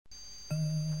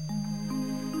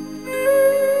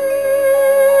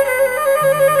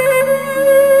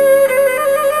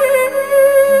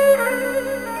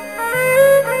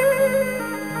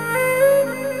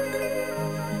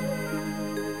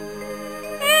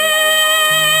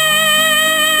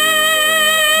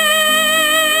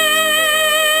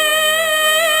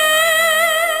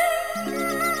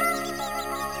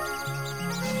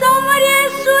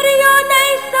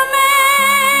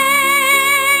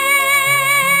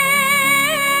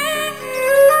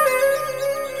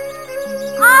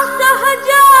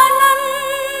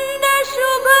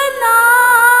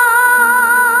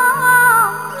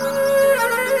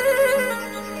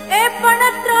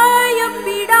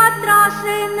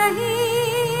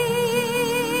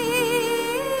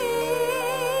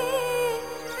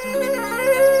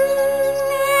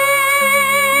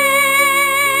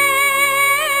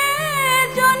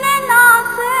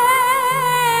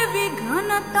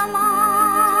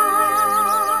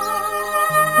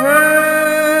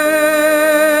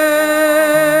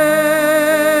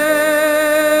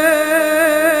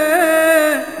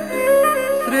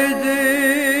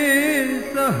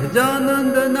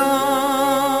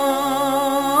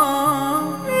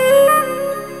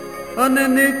અને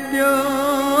નિત્ય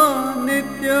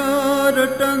નિત્ય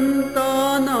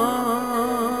રટંતાના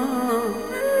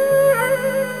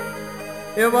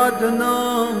એવા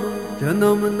જન્મ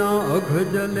જન્મના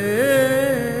અઘજલે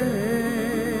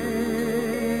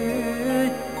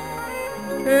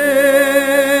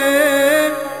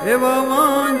એવા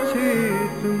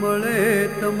વાંછિત મળે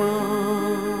તમામ.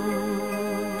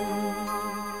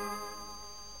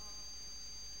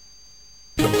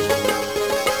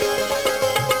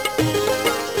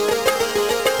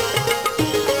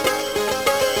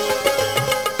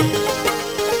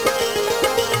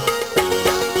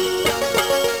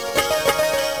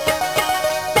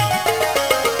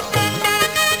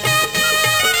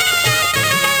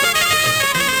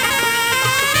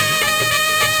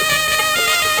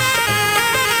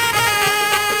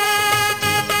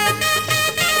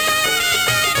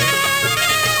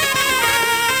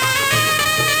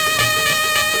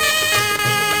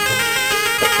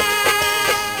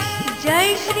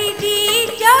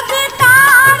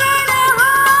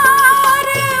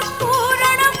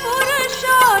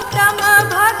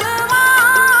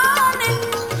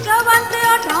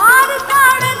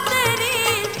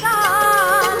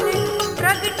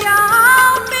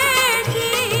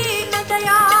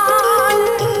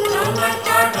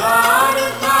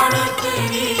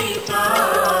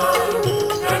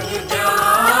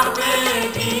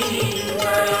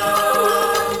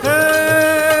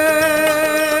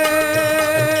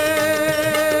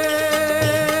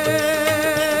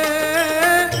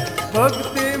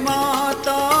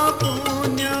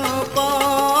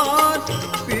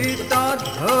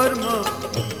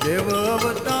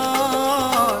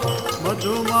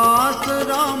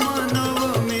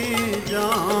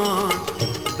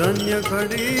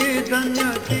 ઘડી ધન્ય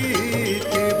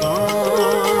તીર્થ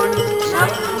ભાણ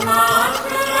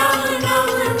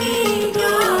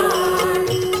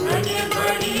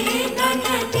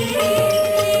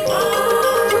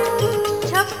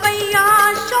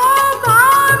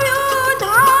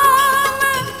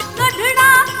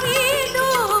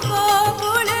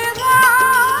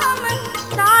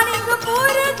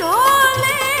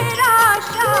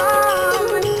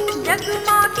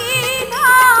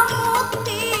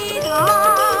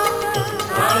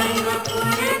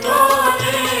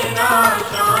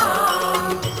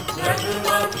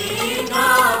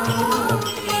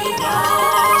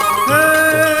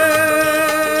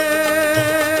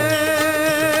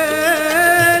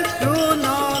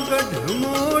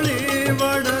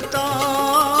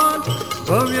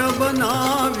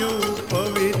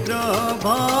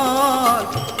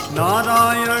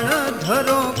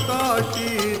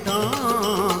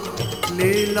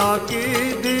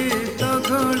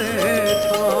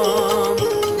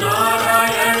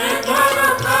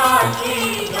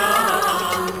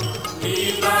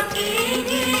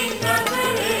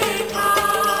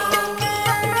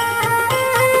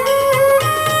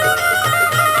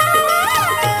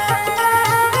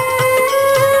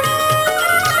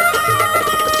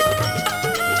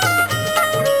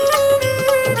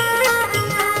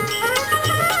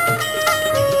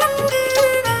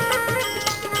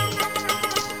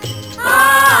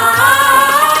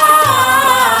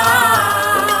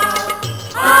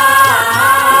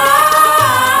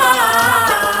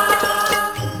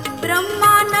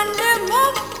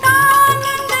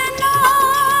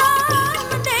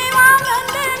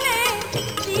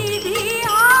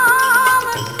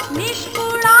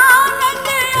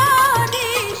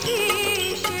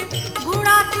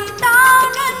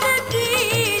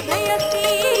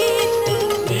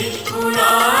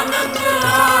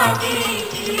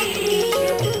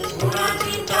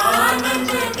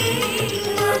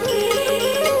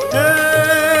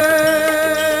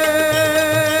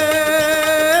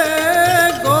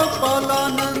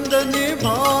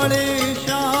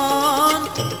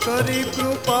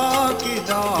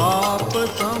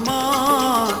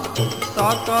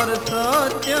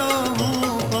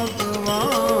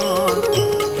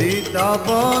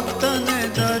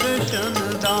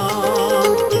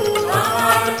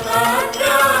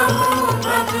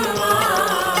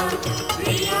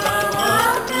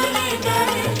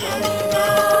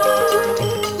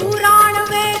પુરાણ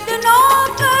વેદ નો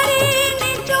કરી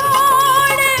નિજો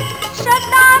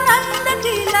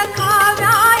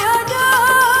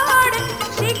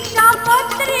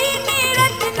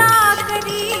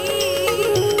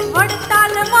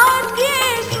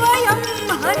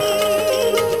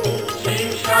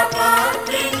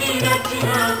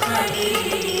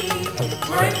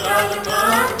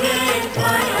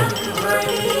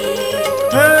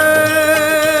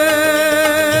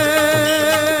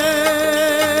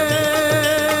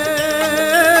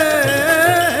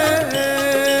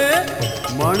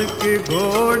मण की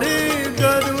घोड़ी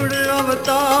गरुड़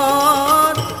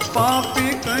अवतार, पापी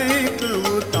कैक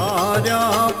उतार्या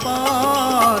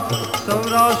पार।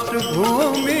 सौराष्ट्र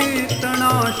भूमि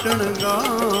तणाशण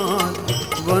गान,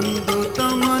 वंदु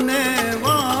तमने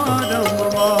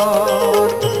वारंवार।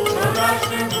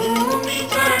 सौराष्ट्र भूमि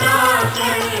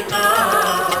तणाशण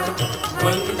गान,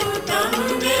 वंदु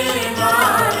तमने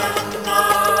वारंवार।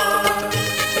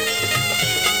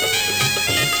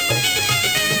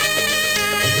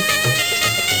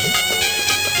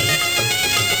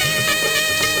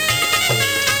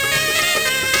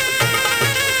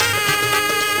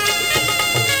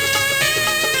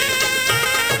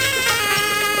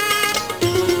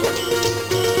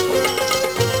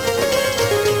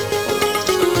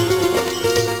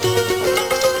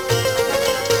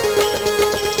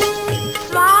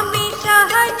 स्वामी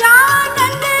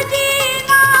सहजानंद जी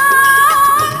ना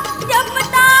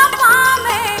जपता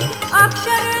पामे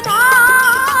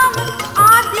अक्षरधाम।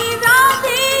 आदि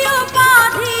व्याधि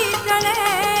उपाधि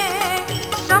टळे,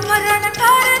 स्मरण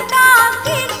करता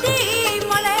सिद्धि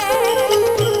मळे।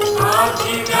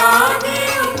 आदि व्याधि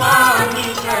उपाधि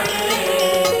टळे,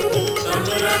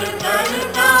 स्मरण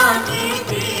करता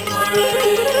सिद्धि मळे।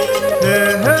 हे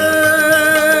हे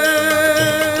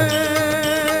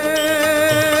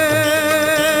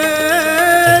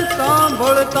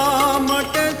सांभळता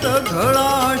मटे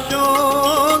सघळा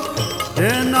शोक,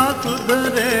 जेना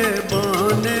सुधरे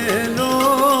बनेलो।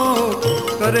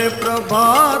 करे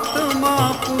प्रभात मा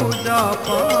पूजा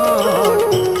पाठ,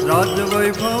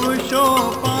 राजवैभव शो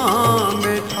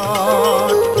पामे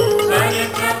ठाठ। करे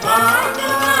प्रभात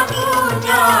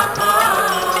पूजा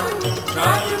पाठ,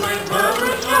 राजवैभव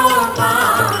शो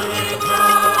पामे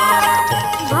ठाठ।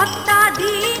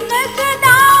 भक्ताधीन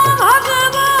सदा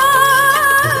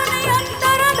भगवान,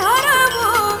 अंतर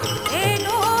धरवो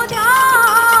एनो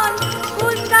ध्यान।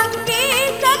 कुसंगी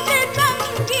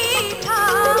सत्संगी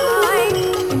थाय,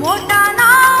 मोटा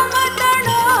नाम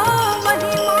तणो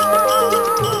महिमा।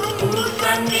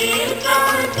 कुसंगी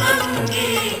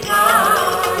सत्संगी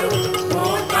थाय,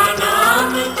 मोटा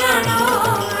नाम तणो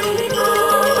महिमा।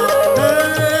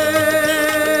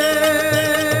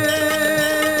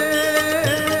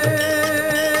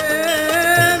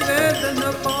 वेदन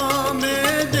पामे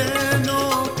जेनो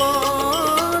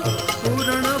पार,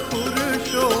 पूर्ण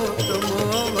पुरुषोत्तम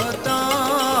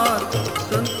अवतार।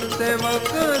 संत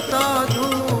सेवक साधु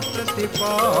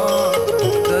प्रतिपाल,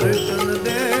 दर्शन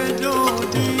देजो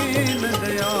दीन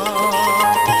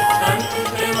दयाल। संत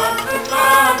सेवक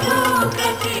साधु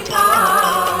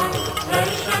प्रतिपाल,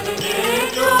 दर्शन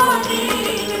देजो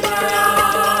दीन दयाल।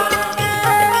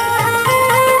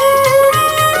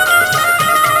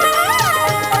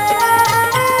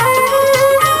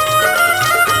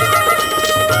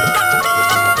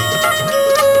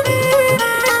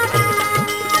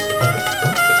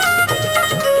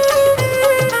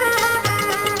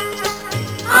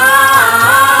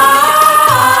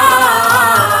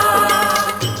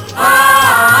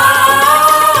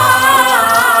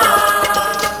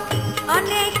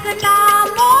 अनेक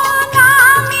नामो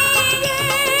नामी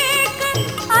एक,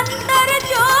 अंतर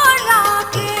जो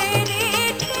राखे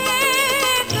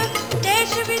रीठेक।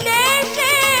 देश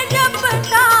विदेशे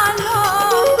जपता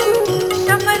लोग,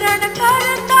 स्मरण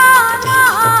करता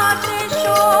नाते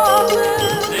शोक।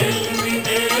 देश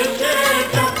विदेशे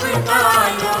जपता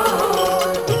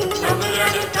लोग,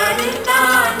 स्मरण करता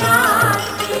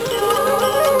नाते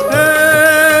शोक।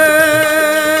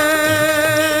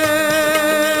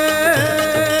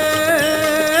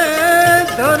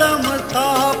 धर्म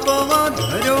स्थापवा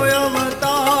धर्यो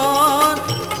अवतार,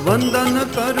 वंदन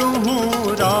करूं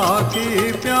हूँ राखी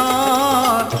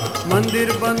प्यार। मंदिर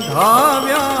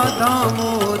बंधाव्या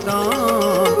धामो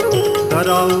धाम,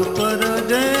 धराऊ पर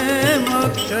जेम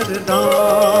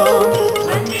अक्षरधाम।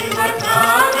 मंदिर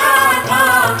बंधाव्या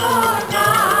धामो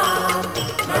धाम,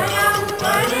 धराऊ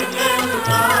पर जेम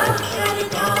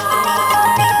अक्षरधाम।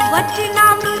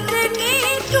 वचनामृतनी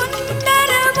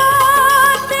सुंदर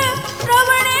बात,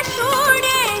 श्रवणे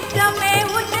सोडे समे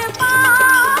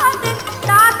उत्पात।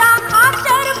 दादा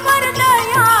खातर पर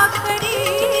दया करी,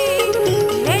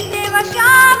 हे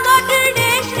देवशा गढडे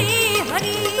श्री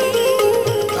हरी।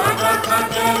 दादा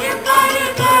खातर पर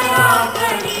दया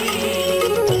करी,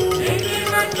 हे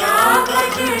देवशा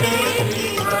गढडे श्री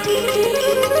हरी।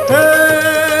 हे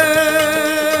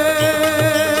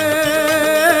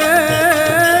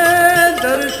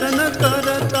दर्शन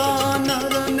करता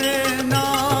नर ने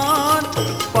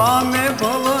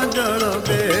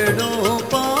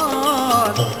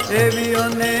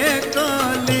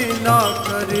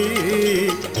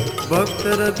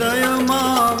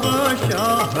હૃદયમાં વસ્યા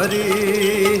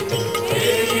હરી.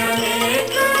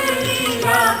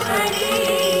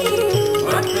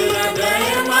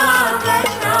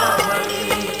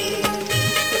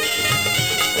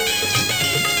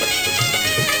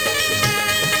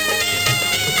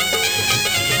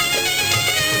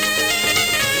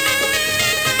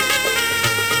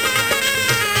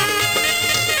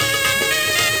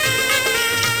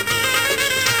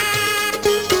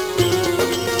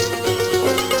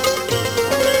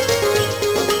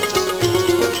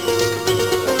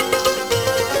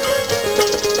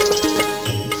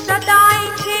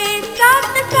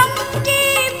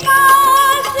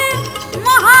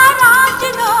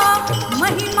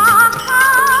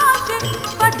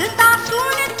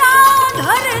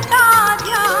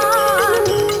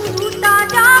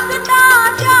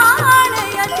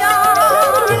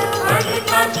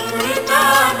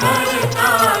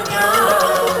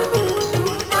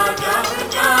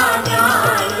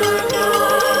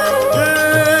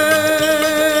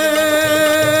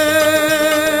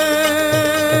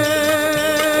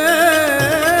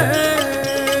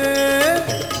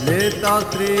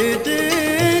 श्रीजी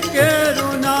केरु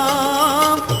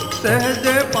नाम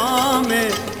सहजे पामे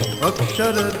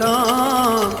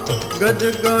अक्षरधाम.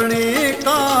 गजगणी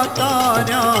का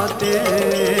तार्या ते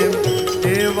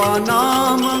एवा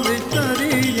नाम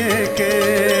विचरिए के.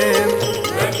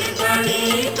 गजगणी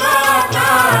का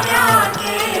तार्या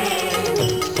ते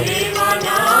एवा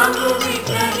नाम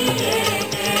विचरिए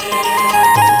के.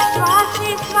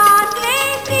 श्वासे श्वासे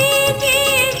श्रीजी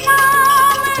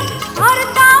नाम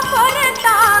हरता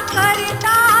फरता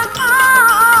करता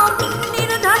काम.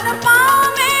 निर्धन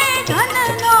पामे धन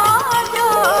नो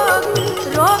जोग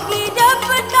रोगी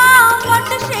जपता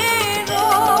मटसे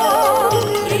रोग.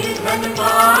 निर्धन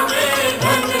पामे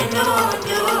धन नो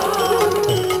जोग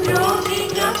रोगी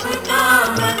जपता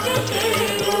मटसे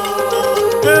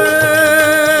रोग.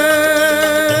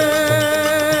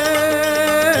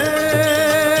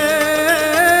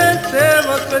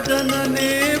 सेवक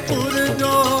जननी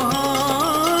पुरजो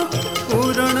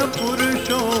पूर्ण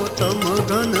पुरुषोत्तम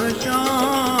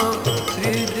घनश्याम.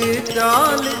 श्रीजी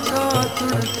चालीसा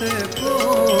सुनते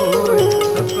कोई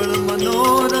सकल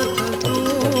मनोरथ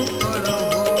सुफल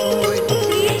होय.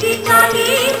 श्रीजी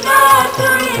चालीसा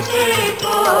सुनते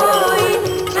कोई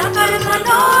सकल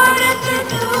मनोरथ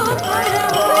सुफल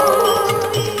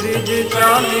होय. श्रीजी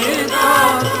चालीसा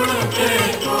सुनते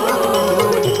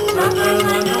कोई सकल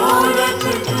मनोरथ